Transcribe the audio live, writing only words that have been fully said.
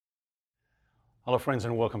Hello friends,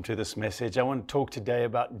 and welcome to this message. I want to talk today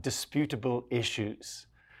about disputable issues.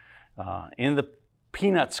 In the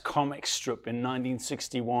Peanuts comic strip in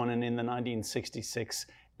 1961 and in the 1966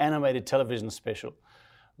 animated television special,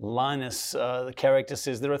 Linus, the character,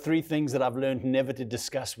 says, "There are three things that I've learned never to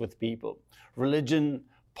discuss with people: religion,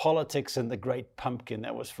 politics, and the Great Pumpkin."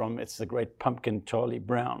 That was from It's the Great Pumpkin, Charlie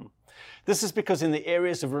Brown. This is because in the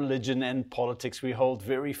areas of religion and politics, we hold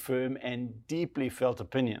very firm and deeply felt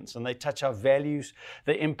opinions, and they touch our values,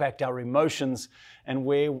 they impact our emotions, and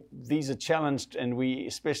where these are challenged, and we,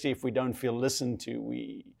 especially if we don't feel listened to,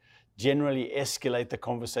 we generally escalate the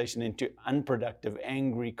conversation into unproductive,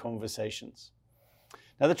 angry conversations.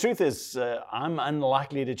 Now, the truth is, I'm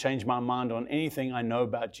unlikely to change my mind on anything I know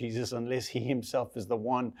about Jesus unless He Himself is the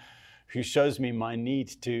one who shows me my need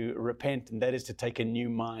to repent, and that is to take a new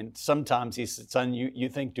mind. Sometimes He said, "Son, you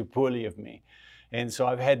think too poorly of me." And so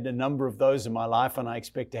I've had a number of those in my life, and I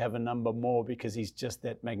expect to have a number more because He's just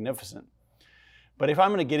that magnificent. But if I'm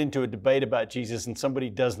going to get into a debate about Jesus and somebody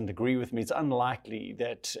doesn't agree with me, it's unlikely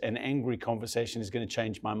that an angry conversation is going to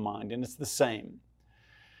change my mind. And it's the same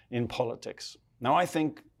in politics. Now, I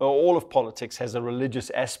think all of politics has a religious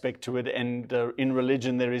aspect to it, and in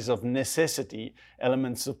religion there is of necessity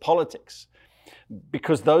elements of politics,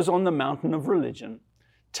 because those on the mountain of religion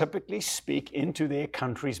typically speak into their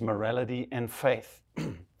country's morality and faith.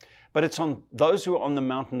 But it's on those who are on the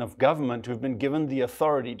mountain of government who have been given the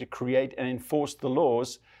authority to create and enforce the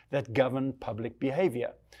laws that govern public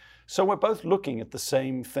behavior. So we're both looking at the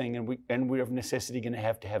same thing, and we're of necessity going to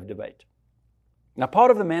have debate. Now,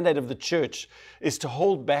 part of the mandate of the church is to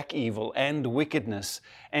hold back evil and wickedness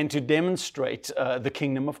and to demonstrate the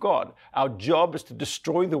kingdom of God. Our job is to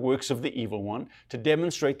destroy the works of the evil one, to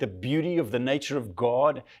demonstrate the beauty of the nature of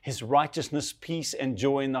God, His righteousness, peace, and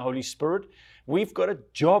joy in the Holy Spirit. We've got a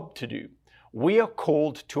job to do. We are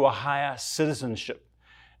called to a higher citizenship.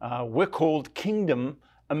 We're called kingdom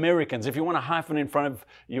Americans. If you want a hyphen in front of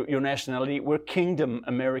your nationality, we're kingdom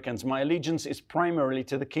Americans. My allegiance is primarily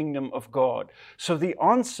to the kingdom of God. So the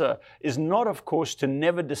answer is not, of course, to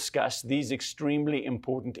never discuss these extremely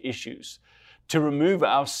important issues, to remove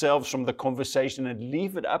ourselves from the conversation and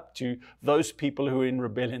leave it up to those people who are in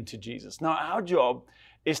rebellion to Jesus. Now, our job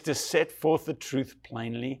is to set forth the truth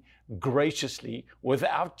plainly, graciously,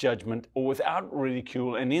 without judgment or without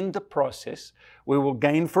ridicule, and in the process, we will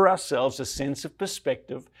gain for ourselves a sense of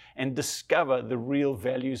perspective and discover the real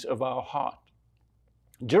values of our heart.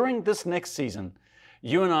 During this next season,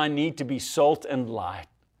 you and I need to be salt and light,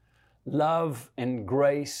 love and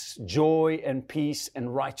grace, joy and peace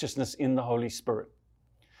and righteousness in the Holy Spirit.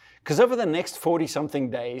 Because over the next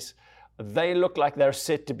 40-something days, they look like they're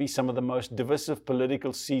set to be some of the most divisive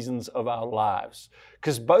political seasons of our lives,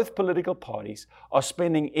 because both political parties are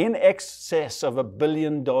spending in excess of $1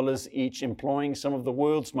 billion each, employing some of the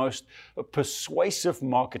world's most persuasive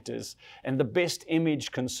marketers and the best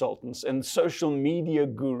image consultants and social media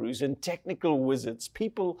gurus and technical wizards.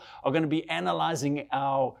 People are going to be analyzing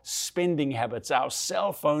our spending habits, our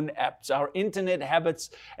cell phone apps, our internet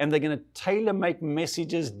habits, and they're going to tailor-make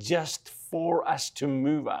messages just for us to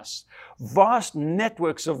move us. Vast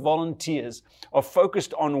networks of volunteers are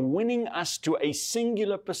focused on winning us to a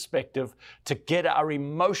singular perspective to get our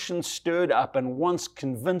emotions stirred up and, once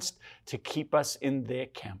convinced, to keep us in their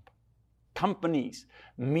camp. Companies,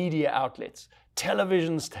 media outlets,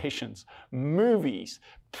 television stations, movies,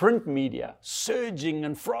 print media, surging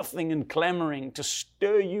and frothing and clamoring to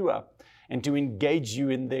stir you up and to engage you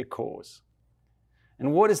in their cause.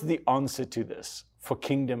 And what is the answer to this for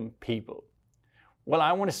kingdom people? Well,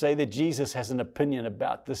 I want to say that Jesus has an opinion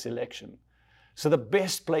about this election. So the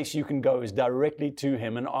best place you can go is directly to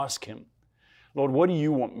Him and ask Him, "Lord, what do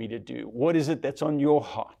you want me to do? What is it that's on your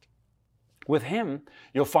heart?" With Him,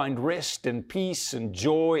 you'll find rest and peace and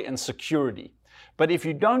joy and security. But if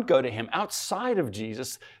you don't go to Him outside of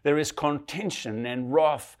Jesus, there is contention and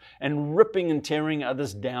wrath and ripping and tearing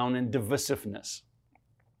others down and divisiveness.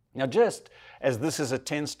 Now, just as this is a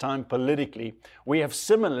tense time politically, we have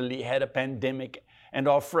similarly had a pandemic and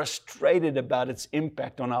are frustrated about its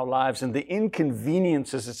impact on our lives and the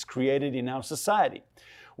inconveniences it's created in our society.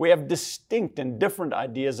 We have distinct and different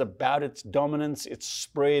ideas about its dominance, its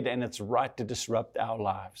spread, and its right to disrupt our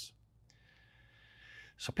lives.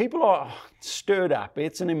 So people are stirred up.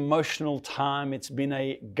 It's an emotional time. It's been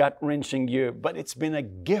a gut-wrenching year, but it's been a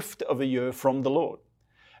gift of a year from the Lord.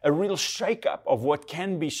 A real shake-up of what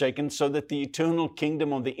can be shaken so that the eternal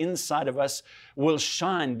kingdom on the inside of us will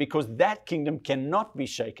shine, because that kingdom cannot be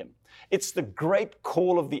shaken. It's the great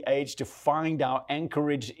call of the age to find our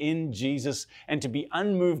anchorage in Jesus and to be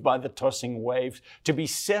unmoved by the tossing waves, to be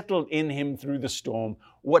settled in Him through the storm.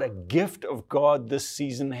 What a gift of God this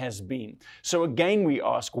season has been. So again, we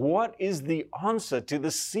ask, what is the answer to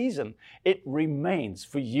this season? It remains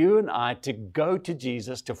for you and I to go to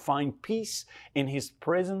Jesus, to find peace in His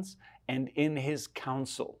presence and in His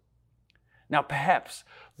counsel. Now, perhaps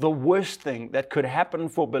the worst thing that could happen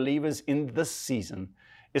for believers in this season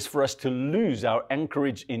is for us to lose our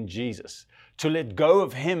anchorage in Jesus, to let go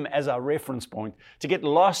of Him as our reference point, to get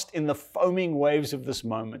lost in the foaming waves of this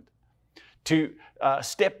moment, to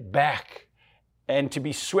step back and to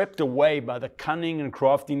be swept away by the cunning and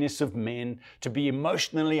craftiness of men, to be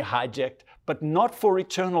emotionally hijacked, but not for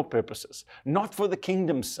eternal purposes, not for the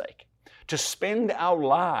kingdom's sake, to spend our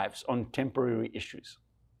lives on temporary issues.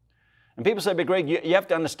 And people say, but Greg, you have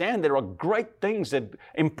to understand there are great things,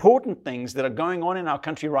 important things that are going on in our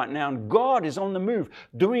country right now, and God is on the move,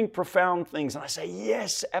 doing profound things. And I say,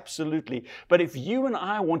 yes, absolutely. But if you and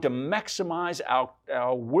I want to maximize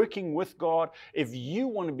our working with God, if you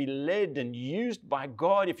want to be led and used by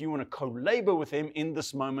God, if you want to co-labor with Him in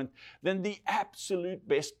this moment, then the absolute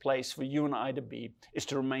best place for you and I to be is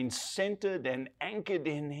to remain centered and anchored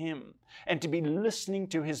in Him, and to be listening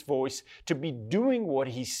to His voice, to be doing what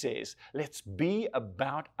He says. Let's be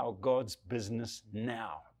about our God's business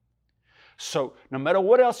now. So no matter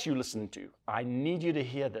what else you listen to, I need you to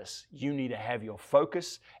hear this. You need to have your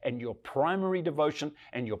focus and your primary devotion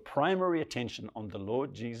and your primary attention on the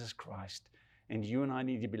Lord Jesus Christ. And you and I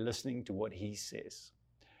need to be listening to what He says,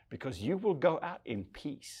 because you will go out in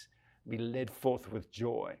peace, be led forth with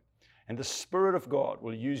joy, and the Spirit of God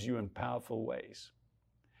will use you in powerful ways.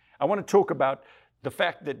 I want to talk about the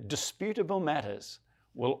fact that disputable matters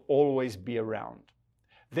will always be around.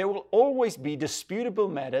 There will always be disputable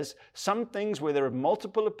matters, some things where there are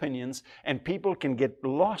multiple opinions and people can get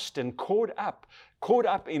lost and caught up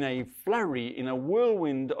in a flurry, in a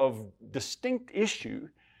whirlwind of distinct issue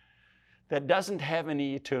that doesn't have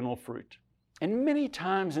any eternal fruit. And many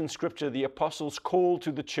times in Scripture, the apostles call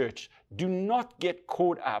to the church, do not get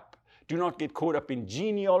caught up. Do not get caught up in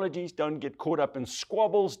genealogies. Don't get caught up in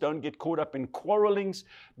squabbles. Don't get caught up in quarrelings.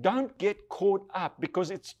 Don't get caught up,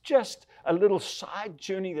 because it's just a little side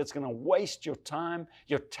journey that's going to waste your time,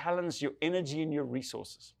 your talents, your energy, and your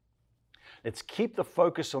resources. Let's keep the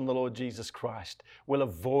focus on the Lord Jesus Christ. We'll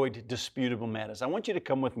avoid disputable matters. I want you to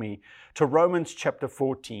come with me to Romans chapter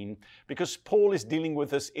 14, because Paul is dealing with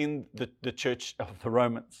this in the church of the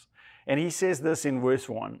Romans. And he says this in verse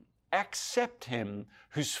 1. Accept him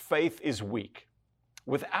whose faith is weak,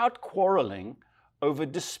 without quarreling over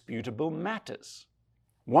disputable matters.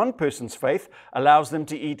 One person's faith allows them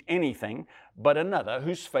to eat anything, but another,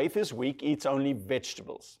 whose faith is weak, eats only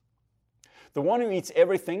vegetables. The one who eats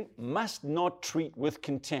everything must not treat with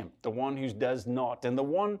contempt the one who does not, and the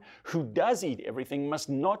one who does eat everything must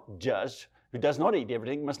not judge, who does not eat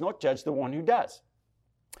everything must not judge the one who does.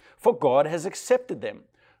 For God has accepted them.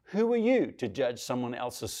 Who are you to judge someone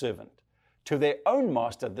else's servant? To their own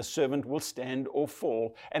master the servant will stand or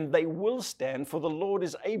fall, and they will stand, for the Lord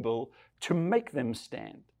is able to make them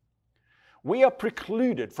stand. We are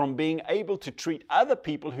precluded from being able to treat other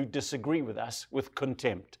people who disagree with us with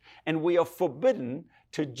contempt, and we are forbidden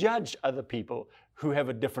to judge other people who have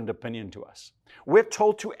a different opinion to us. We're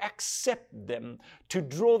told to accept them, to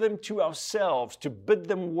draw them to ourselves, to bid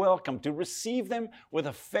them welcome, to receive them with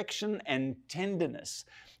affection and tenderness.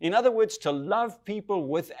 In other words, to love people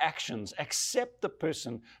with actions, accept the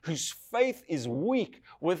person whose faith is weak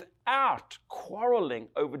without quarreling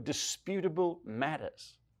over disputable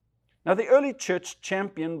matters. Now, the early church,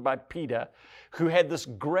 championed by Peter, who had this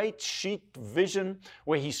great sheet vision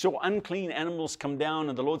where he saw unclean animals come down,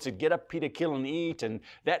 and the Lord said, get up, Peter, kill and eat. And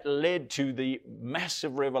that led to the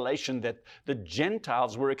massive revelation that the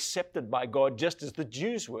Gentiles were accepted by God just as the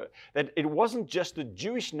Jews were. That it wasn't just the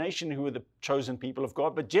Jewish nation who were the chosen people of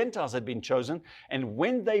God, but Gentiles had been chosen. And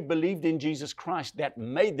when they believed in Jesus Christ, that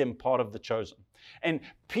made them part of the chosen. And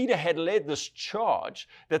Peter had led this charge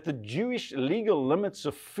that the Jewish legal limits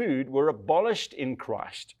of food were abolished in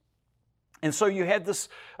Christ. And so you had this,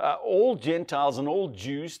 all Gentiles and all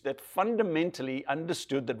Jews that fundamentally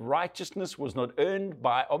understood that righteousness was not earned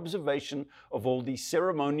by observation of all these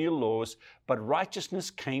ceremonial laws, but righteousness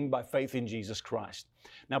came by faith in Jesus Christ.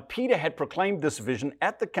 Now, Peter had proclaimed this vision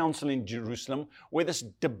at the council in Jerusalem, where this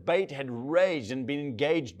debate had raged and been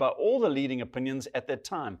engaged by all the leading opinions at that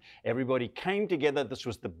time. Everybody came together. This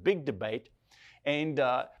was the big debate. And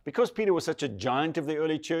because Peter was such a giant of the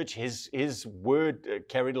early church, his word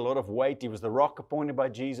carried a lot of weight. He was the rock appointed by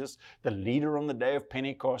Jesus, the leader on the day of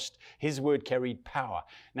Pentecost. His word carried power.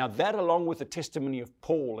 Now that, along with the testimony of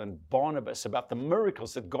Paul and Barnabas about the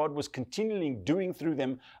miracles that God was continually doing through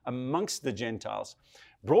them amongst the Gentiles,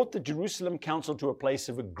 brought the Jerusalem council to a place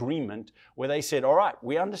of agreement where they said, all right,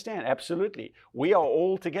 we understand, absolutely. We are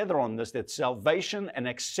all together on this, that salvation and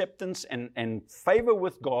acceptance and favor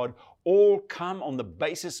with God all come on the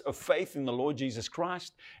basis of faith in the Lord Jesus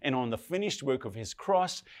Christ and on the finished work of His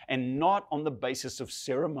cross, and not on the basis of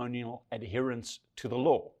ceremonial adherence to the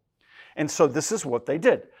law. And so this is what they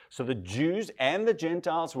did. So the Jews and the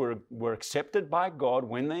Gentiles were accepted by God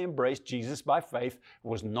when they embraced Jesus by faith. It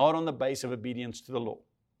was not on the basis of obedience to the law.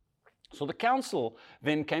 So the council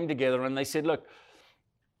then came together and they said, look,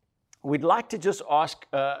 we'd like to just ask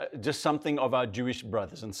just something of our Jewish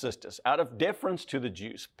brothers and sisters. Out of deference to the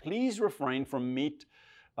Jews, please refrain from meat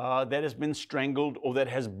that has been strangled or that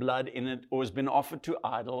has blood in it or has been offered to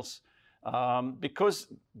idols, because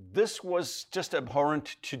this was just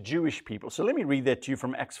abhorrent to Jewish people. So let me read that to you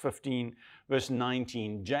from Acts 15, verse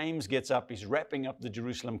 19. James gets up, he's wrapping up the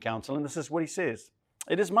Jerusalem council, and this is what he says.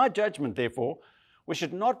 It is my judgment, therefore, we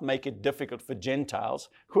should not make it difficult for Gentiles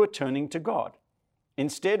who are turning to God.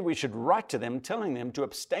 Instead, we should write to them, telling them to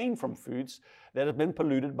abstain from foods that have been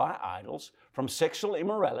polluted by idols, from sexual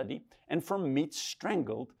immorality, and from meat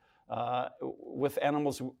strangled with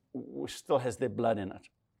animals who still has their blood in it.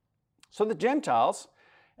 So the Gentiles,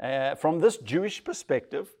 from this Jewish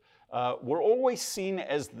perspective, were always seen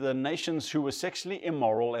as the nations who were sexually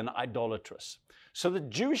immoral and idolatrous. So the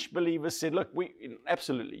Jewish believers said, look,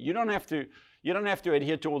 absolutely, you don't have to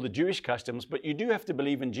adhere to all the Jewish customs, but you do have to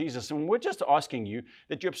believe in Jesus. And we're just asking you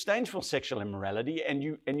that you abstain from sexual immorality and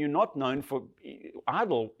you're not known for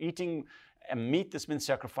eating meat that's been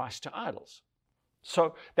sacrificed to idols.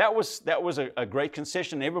 So that was a great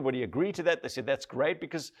concession. Everybody agreed to that. They said that's great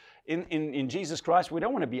because in Jesus Christ, we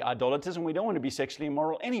don't want to be idolaters and we don't want to be sexually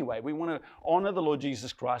immoral anyway. We want to honor the Lord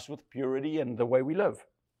Jesus Christ with purity and the way we live.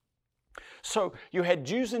 So you had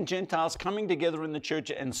Jews and Gentiles coming together in the church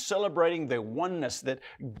and celebrating their oneness, that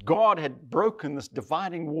God had broken this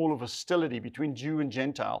dividing wall of hostility between Jew and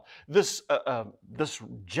Gentile. This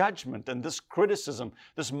judgment and this criticism,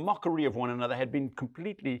 this mockery of one another had been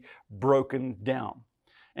completely broken down.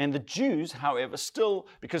 And the Jews, however, still,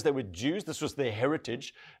 because they were Jews, this was their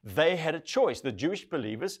heritage, they had a choice. The Jewish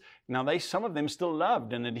believers, now some of them still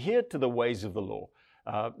loved and adhered to the ways of the law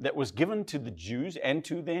that was given to the Jews and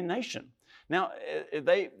to their nation. Now,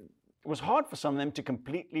 it was hard for some of them to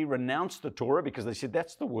completely renounce the Torah because they said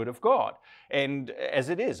that's the word of God. And as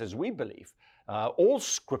it is, as we believe, all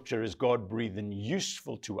scripture is God-breathed and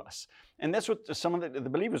useful to us. And that's what some of the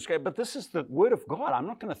believers say, but this is the word of God. I'm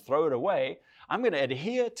not going to throw it away. I'm going to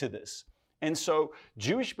adhere to this. And so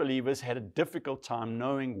Jewish believers had a difficult time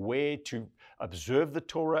knowing where to observe the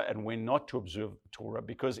Torah and when not to observe the Torah,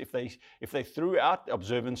 because if they threw out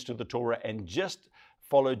observance to the Torah and just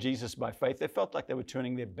followed Jesus by faith, they felt like they were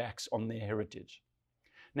turning their backs on their heritage.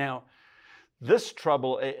 Now, this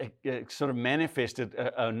trouble sort of manifested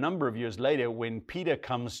a number of years later when Peter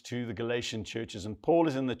comes to the Galatian churches, and Paul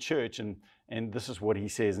is in the church, and this is what he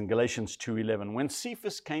says in Galatians 2:11. When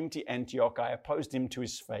Cephas came to Antioch, I opposed him to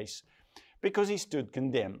his face, because he stood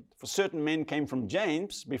condemned. For certain men came from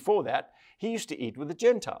James. Before that, he used to eat with the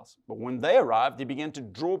Gentiles. But when they arrived, he began to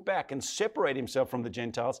draw back and separate himself from the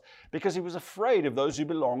Gentiles because he was afraid of those who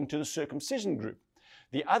belonged to the circumcision group.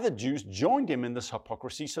 The other Jews joined him in this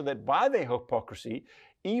hypocrisy, so that by their hypocrisy,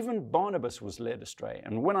 even Barnabas was led astray.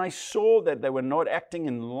 And when I saw that they were not acting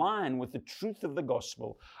in line with the truth of the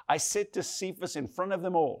gospel, I said to Cephas in front of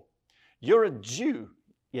them all, "You're a Jew,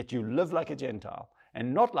 yet you live like a Gentile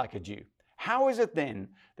and not like a Jew. How is it then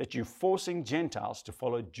that you're forcing Gentiles to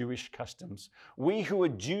follow Jewish customs? We who are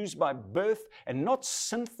Jews by birth and not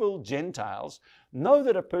sinful Gentiles know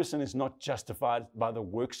that a person is not justified by the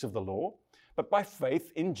works of the law, but by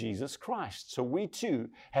faith in Jesus Christ. So we too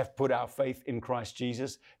have put our faith in Christ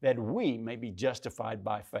Jesus, that we may be justified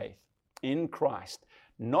by faith in Christ,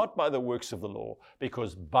 not by the works of the law,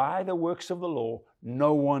 because by the works of the law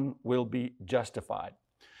no one will be justified."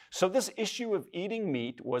 So this issue of eating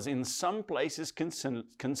meat was in some places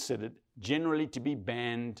considered generally to be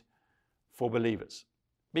banned for believers,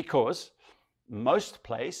 because most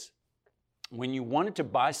places, when you wanted to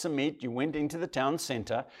buy some meat, you went into the town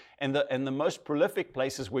center And the most prolific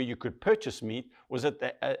places where you could purchase meat was at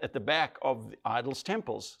the back of the idols'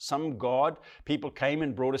 temples. Some god, people came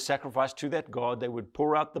and brought a sacrifice to that god. They would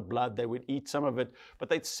pour out the blood, they would eat some of it, but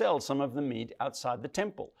they'd sell some of the meat outside the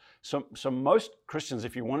temple. So most Christians,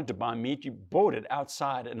 if you wanted to buy meat, you bought it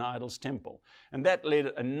outside an idol's temple. And that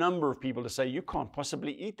led a number of people to say, you can't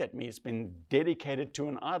possibly eat that meat. It's been dedicated to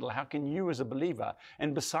an idol. How can you as a believer?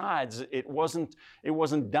 And besides, it wasn't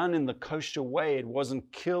done in the kosher way. It wasn't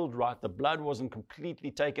killed right. The blood wasn't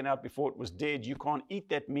completely taken out before it was dead. You can't eat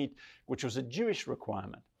that meat, which was a Jewish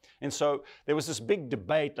requirement. And so there was this big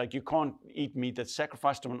debate, like you can't eat meat that's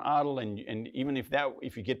sacrificed to an idol, and even if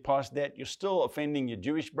you get past that, you're still offending your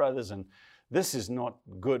Jewish brothers, and this is not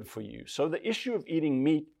good for you. So the issue of eating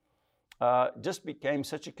meat just became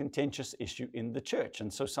such a contentious issue in the church.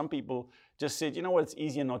 And so some people just said, you know what, it's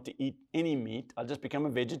easier not to eat any meat. I'll just become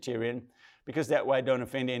a vegetarian because that way I don't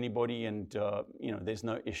offend anybody, and there's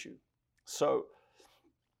no issue. So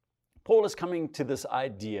Paul is coming to this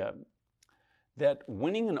idea that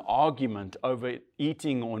winning an argument over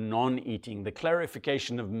eating or non-eating, the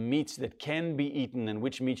clarification of meats that can be eaten and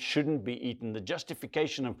which meat shouldn't be eaten, the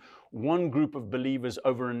justification of one group of believers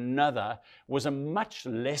over another was a much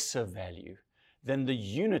lesser value than the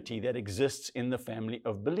unity that exists in the family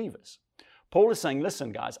of believers. Paul is saying,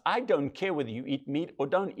 listen guys, I don't care whether you eat meat or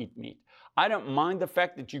don't eat meat. I don't mind the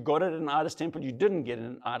fact that you got it in an idol's temple, you didn't get it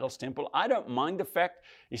in an idol's temple. I don't mind the fact,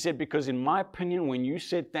 he said, because in my opinion, when you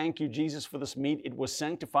said, thank you, Jesus, for this meat, it was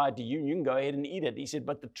sanctified to you, and you can go ahead and eat it. He said,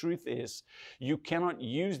 but the truth is, you cannot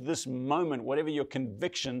use this moment, whatever your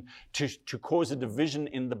conviction, to cause a division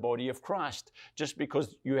in the body of Christ. Just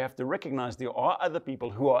because you have to recognize there are other people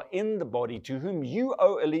who are in the body to whom you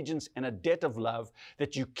owe allegiance and a debt of love,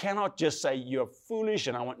 that you cannot just say, you're foolish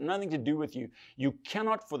and I want nothing to do with you. You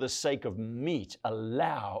cannot, for the sake of meat,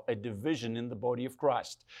 allow a division in the body of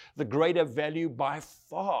Christ. The greater value by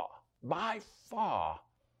far,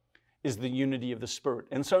 is the unity of the Spirit.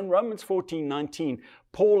 And so in Romans 14:19,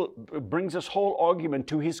 Paul brings this whole argument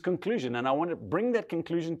to his conclusion. And I want to bring that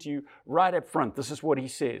conclusion to you right up front. This is what he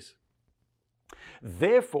says.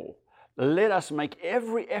 Therefore, let us make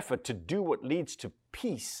every effort to do what leads to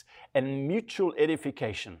peace and mutual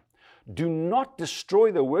edification. Do not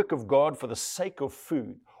destroy the work of God for the sake of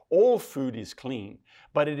food. All food is clean,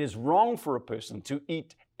 but it is wrong for a person to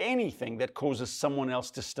eat anything that causes someone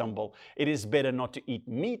else to stumble. It is better not to eat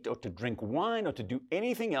meat or to drink wine or to do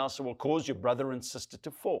anything else that will cause your brother and sister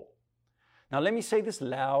to fall. Now let me say this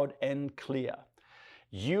loud and clear.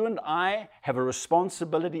 You and I have a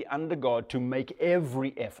responsibility under God to make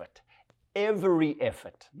every effort,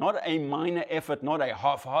 not a minor effort, not a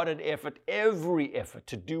half-hearted effort, every effort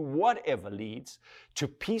to do whatever leads to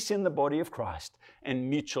peace in the body of Christ and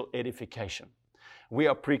mutual edification. We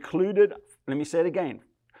are precluded, let me say it again,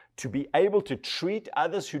 to be able to treat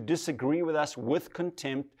others who disagree with us with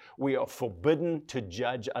contempt. We are forbidden to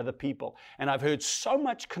judge other people. And I've heard so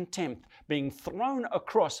much contempt being thrown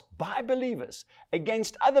across by believers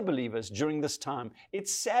against other believers during this time. It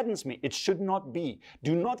saddens me. It should not be.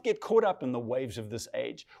 Do not get caught up in the waves of this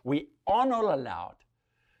age. We are not allowed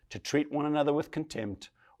to treat one another with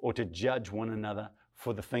contempt or to judge one another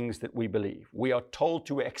for the things that we believe. We are told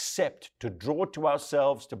to accept, to draw to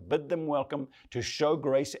ourselves, to bid them welcome, to show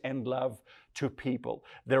grace and love to people.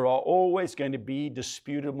 There are always going to be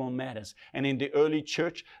disputable matters. And in the early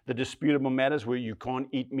church, the disputable matters were you can't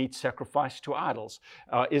eat meat sacrificed to idols.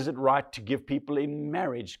 Is it right to give people in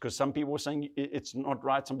marriage? Because some people were saying it's not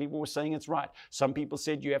right. Some people were saying it's right. Some people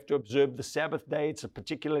said you have to observe the Sabbath day. It's a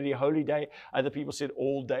particularly holy day. Other people said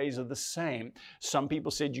all days are the same. Some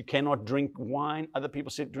people said you cannot drink wine. Other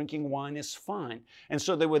people said drinking wine is fine. And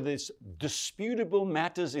so there were these disputable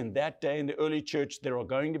matters in that day in the early church. There are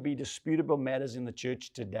going to be disputable matters in the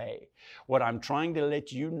church today. What I'm trying to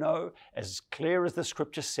let you know, as clear as the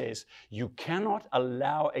scripture says, you cannot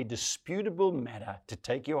allow a disputable matter to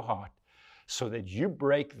take your heart so that you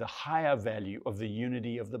break the higher value of the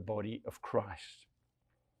unity of the body of Christ.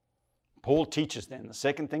 Paul teaches then, the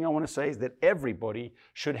second thing I want to say is that everybody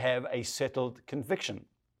should have a settled conviction.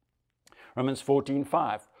 Romans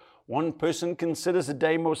 14:5. One person considers a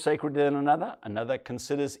day more sacred than another, another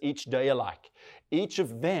considers each day alike. Each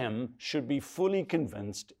of them should be fully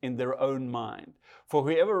convinced in their own mind. For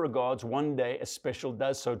whoever regards one day as special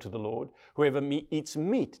does so to the Lord. Whoever eats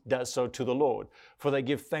meat does so to the Lord, for they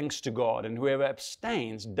give thanks to God. And whoever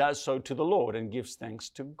abstains does so to the Lord and gives thanks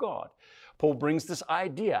to God. Paul brings this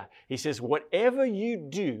idea. He says, whatever you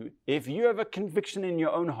do, if you have a conviction in your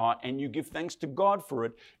own heart and you give thanks to God for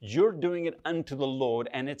it, you're doing it unto the Lord,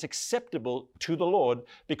 and it's acceptable to the Lord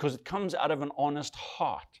because it comes out of an honest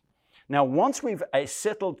heart. Now, once we've a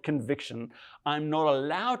settled conviction, I'm not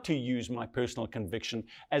allowed to use my personal conviction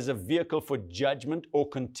as a vehicle for judgment or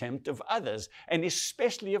contempt of others, and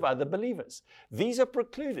especially of other believers. These are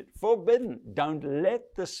precluded, forbidden. Don't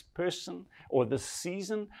let this person or this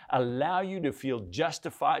season allow you to feel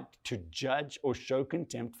justified to judge or show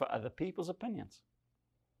contempt for other people's opinions.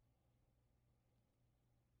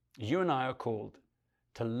 You and I are called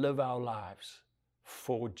to live our lives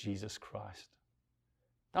for Jesus Christ.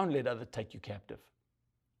 Don't let others take you captive.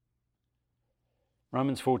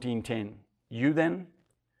 Romans 14:10. You then,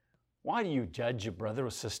 why do you judge your brother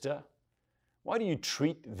or sister? Why do you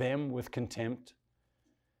treat them with contempt?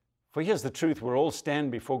 For here's the truth, we'll all stand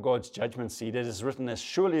before God's judgment seat. It is written, as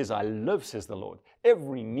surely as I live, says the Lord,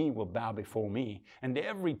 every knee will bow before me, and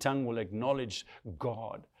every tongue will acknowledge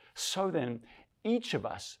God. So then, each of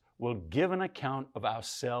us will give an account of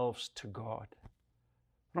ourselves to God.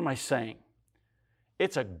 What am I saying?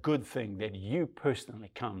 It's a good thing that you personally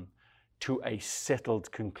come to a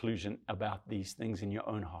settled conclusion about these things in your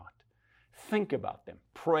own heart. Think about them,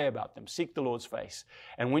 pray about them, seek the Lord's face.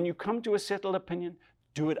 And when you come to a settled opinion,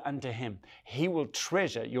 do it unto Him. He will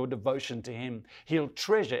treasure your devotion to Him. He'll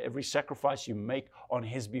treasure every sacrifice you make on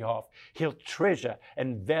His behalf. He'll treasure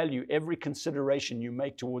and value every consideration you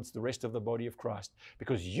make towards the rest of the body of Christ,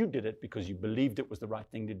 because you did it because you believed it was the right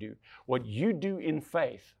thing to do. What you do in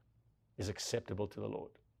faith is acceptable to the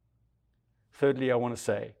Lord. Thirdly, I want to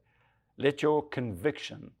say, let your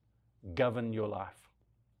conviction govern your life.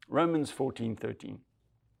 Romans 14:13.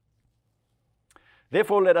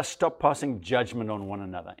 Therefore, let us stop passing judgment on one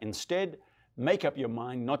another. Instead, make up your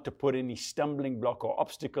mind not to put any stumbling block or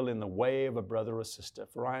obstacle in the way of a brother or sister,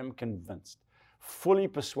 for I am convinced, fully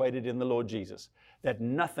persuaded in the Lord Jesus, that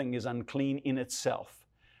nothing is unclean in itself.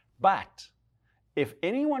 But if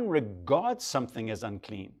anyone regards something as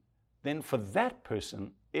unclean, then for that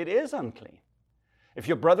person it is unclean. If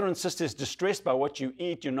your brother and sister is distressed by what you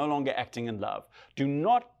eat, you're no longer acting in love. Do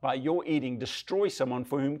not, by your eating, destroy someone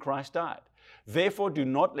for whom Christ died. Therefore, do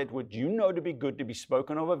not let what you know to be good to be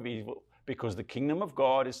spoken of evil, because the kingdom of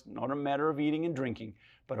God is not a matter of eating and drinking,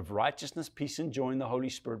 but of righteousness, peace, and joy in the Holy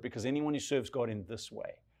Spirit, because anyone who serves God in this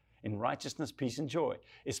way, in righteousness, peace, and joy,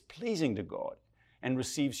 is pleasing to God and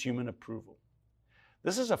receives human approval.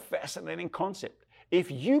 This is a fascinating concept. If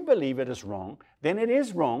you believe it is wrong, then it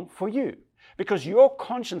is wrong for you, because your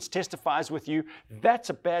conscience testifies with you that's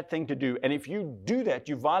a bad thing to do. And if you do that,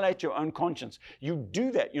 you violate your own conscience. You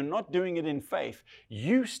do that, you're not doing it in faith.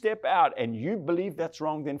 You step out and you believe that's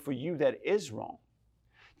wrong, then for you that is wrong.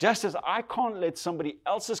 Just as I can't let somebody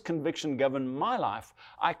else's conviction govern my life,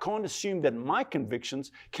 I can't assume that my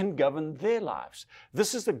convictions can govern their lives.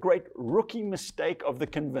 This is the great rookie mistake of the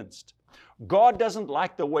convinced. God doesn't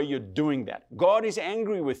like the way you're doing that. God is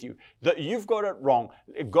angry with you, that you've got it wrong.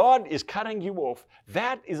 God is cutting you off.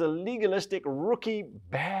 That is a legalistic, rookie,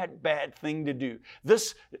 bad thing to do.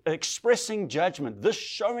 This expressing judgment, this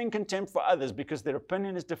showing contempt for others because their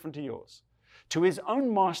opinion is different to yours. To his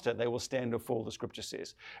own master they will stand or fall, the scripture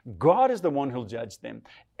says. God is the one who'll judge them.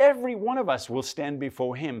 Every one of us will stand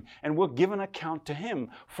before him and will give an account to him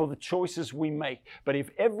for the choices we make. But if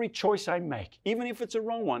every choice I make, even if it's a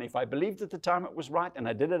wrong one, if I believed at the time it was right and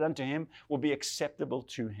I did it unto him, will be acceptable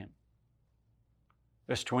to him.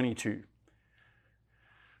 Verse 22.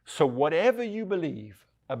 So whatever you believe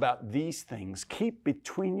about these things, keep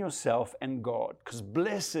between yourself and God, because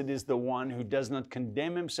blessed is the one who does not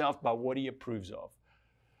condemn himself by what he approves of.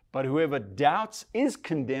 But whoever doubts is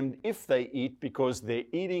condemned if they eat, because their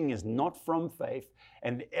eating is not from faith,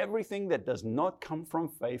 and everything that does not come from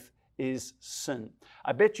faith is sin.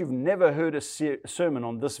 I bet you've never heard a sermon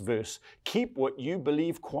on this verse. Keep what you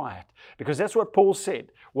believe quiet, because that's what Paul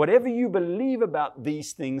said. Whatever you believe about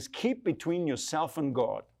these things, keep between yourself and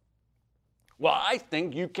God. Well, I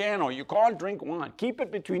think you can or you can't drink wine. Keep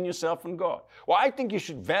it between yourself and God. Well, I think you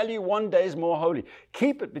should value one day as more holy.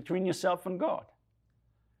 Keep it between yourself and God.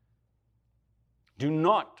 Do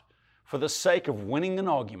not, for the sake of winning an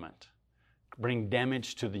argument, bring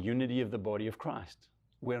damage to the unity of the body of Christ.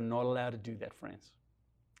 We're not allowed to do that, friends.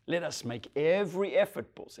 Let us make every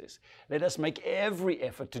effort, Paul says. Let us make every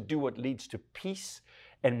effort to do what leads to peace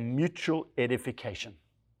and mutual edification.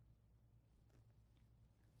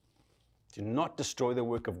 Do not destroy the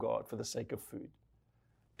work of God for the sake of food.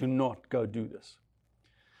 Do not go do this.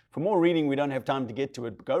 For more reading, we don't have time to get to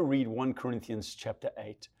it, but go read 1 Corinthians chapter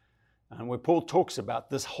 8, where Paul talks about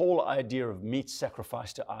this whole idea of meat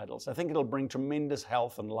sacrificed to idols. I think it'll bring tremendous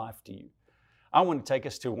health and life to you. I want to take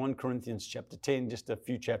us to 1 Corinthians chapter 10, just a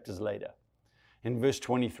few chapters later. In verse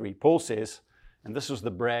 23, Paul says, and this was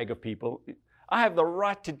the brag of people, I have the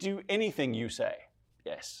right to do anything you say.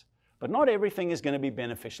 Yes. but not everything is going to be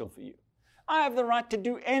beneficial for you. I have the right to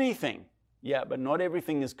do anything. Yeah, but not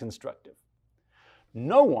everything is constructive.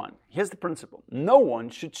 No one, here's the principle, no one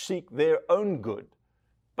should seek their own good,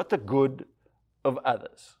 but the good of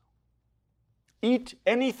others. Eat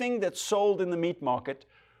anything that's sold in the meat market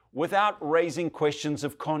without raising questions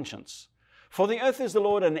of conscience. For the earth is the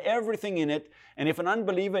Lord and everything in it, and if an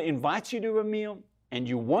unbeliever invites you to a meal and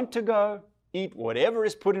you want to go, eat whatever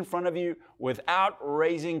is put in front of you without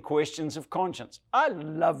raising questions of conscience. I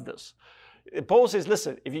love this. Paul says,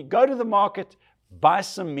 listen, if you go to the market, buy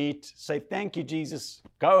some meat, say, thank you, Jesus,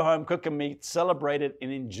 go home, cook a meat, celebrate it,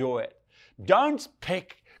 and enjoy it. Don't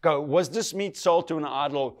go, was this meat sold to an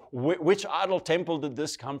idol? Which idol temple did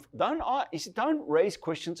this come from? Don't raise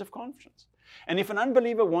questions of conscience. And if an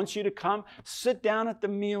unbeliever wants you to come, sit down at the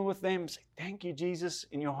meal with them, say, thank you, Jesus,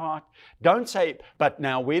 in your heart. Don't say, but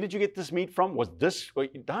now, where did you get this meat from? Was this?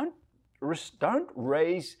 Don't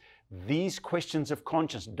raise these questions of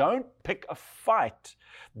conscience. Don't pick a fight.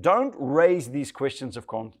 Don't raise these questions of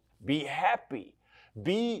conscience. Be happy.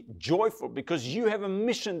 Be joyful, because you have a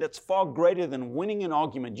mission that's far greater than winning an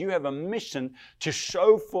argument. You have a mission to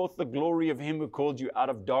show forth the glory of Him who called you out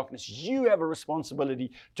of darkness. You have a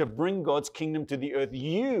responsibility to bring God's kingdom to the earth.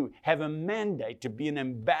 You have a mandate to be an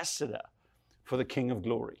ambassador for the King of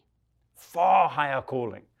Glory. Far higher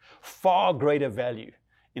calling, far greater value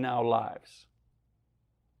in our lives.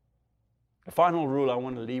 The final rule I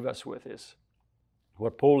want to leave us with is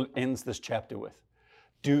what Paul ends this chapter with.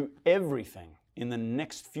 Do everything in the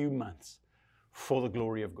next few months for the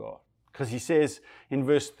glory of God. Because he says in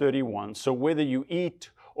verse 31, so whether you eat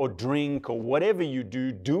or drink or whatever you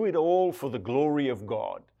do, do it all for the glory of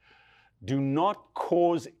God. Do not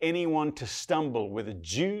cause anyone to stumble, whether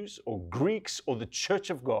Jews or Greeks or the church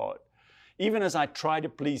of God, even as I try to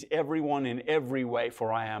please everyone in every way,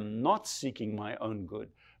 for I am not seeking my own good,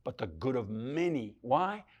 but the good of many.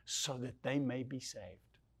 Why? So that they may be saved.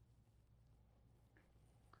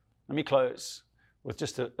 Let me close with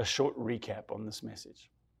just a short recap on this message.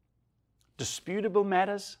 Disputable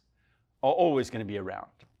matters are always going to be around.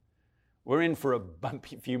 We're in for a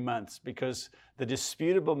bumpy few months because the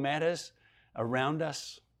disputable matters around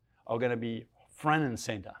us are going to be front and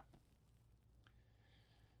center.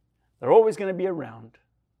 They're always going to be around,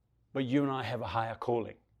 but you and I have a higher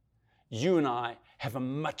calling. You and I have a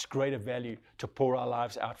much greater value to pour our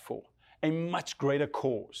lives out for, a much greater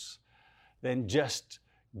cause than just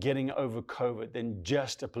getting over COVID, than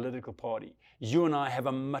just a political party. You and I have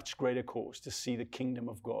a much greater cause to see the kingdom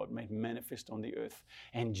of God made manifest on the earth.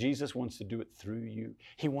 And Jesus wants to do it through you.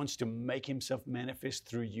 He wants to make Himself manifest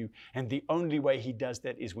through you. And the only way He does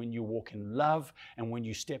that is when you walk in love and when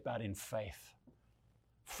you step out in faith.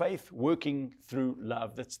 Faith working through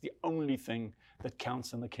love. That's the only thing that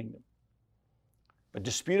counts in the kingdom. But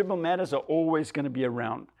disputable matters are always going to be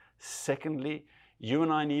around. Secondly, you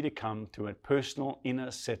and I need to come to a personal,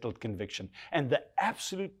 inner, settled conviction. And the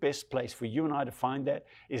absolute best place for you and I to find that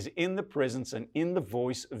is in the presence and in the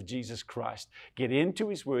voice of Jesus Christ. Get into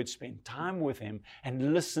His Word, spend time with Him,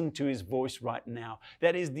 and listen to His voice right now.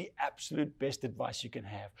 That is the absolute best advice you can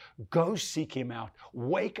have. Go seek Him out.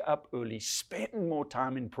 Wake up early. Spend more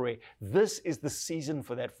time in prayer. This is the season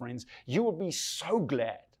for that, friends. You will be so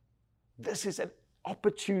glad. This is an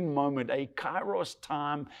opportune moment, a kairos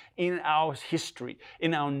time in our history,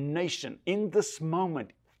 in our nation, in this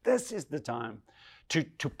moment. This is the time to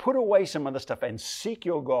put away some other stuff and seek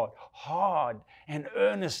your God hard and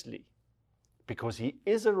earnestly, because He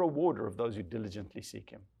is a rewarder of those who diligently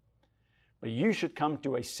seek Him. But you should come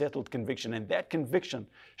to a settled conviction, and that conviction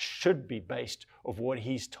should be based on what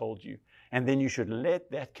He's told you. And then you should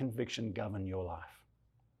let that conviction govern your life.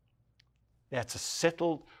 That's a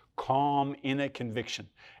settled, calm inner conviction.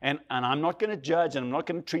 And I'm not going to judge, and I'm not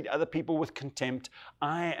going to treat other people with contempt.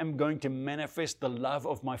 I am going to manifest the love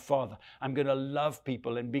of my Father. I'm going to love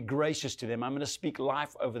people and be gracious to them. I'm going to speak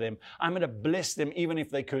life over them. I'm going to bless them even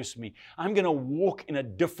if they curse me. I'm going to walk in a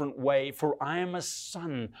different way, for I am a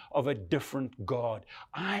son of a different God.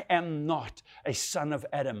 I am not a son of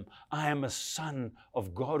Adam. I am a son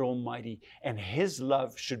of God Almighty, and His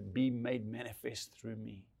love should be made manifest through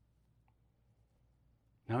me.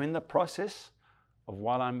 Now, in the process of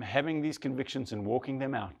while I'm having these convictions and walking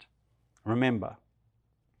them out, remember,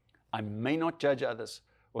 I may not judge others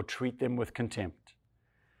or treat them with contempt.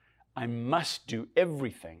 I must do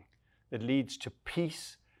everything that leads to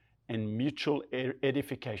peace and mutual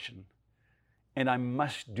edification. And I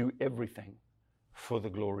must do everything for the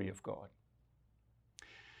glory of God.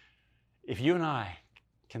 If you and I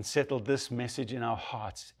can settle this message in our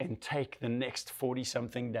hearts and take the next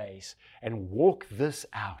 40-something days and walk this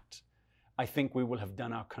out, I think we will have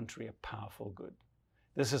done our country a powerful good.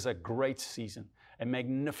 This is a great season, a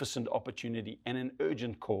magnificent opportunity, and an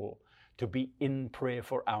urgent call to be in prayer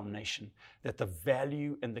for our nation, that the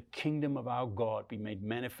value and the kingdom of our God be made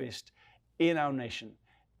manifest in our nation,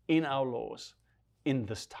 in our laws, in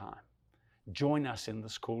this time. Join us in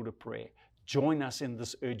this call to prayer. Join us in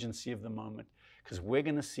this urgency of the moment, because we're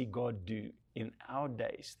going to see God do in our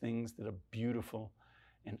days things that are beautiful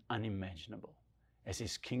and unimaginable as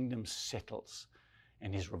His kingdom settles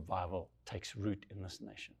and His revival takes root in this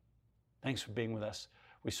nation. Thanks for being with us.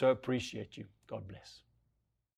 We so appreciate you. God bless.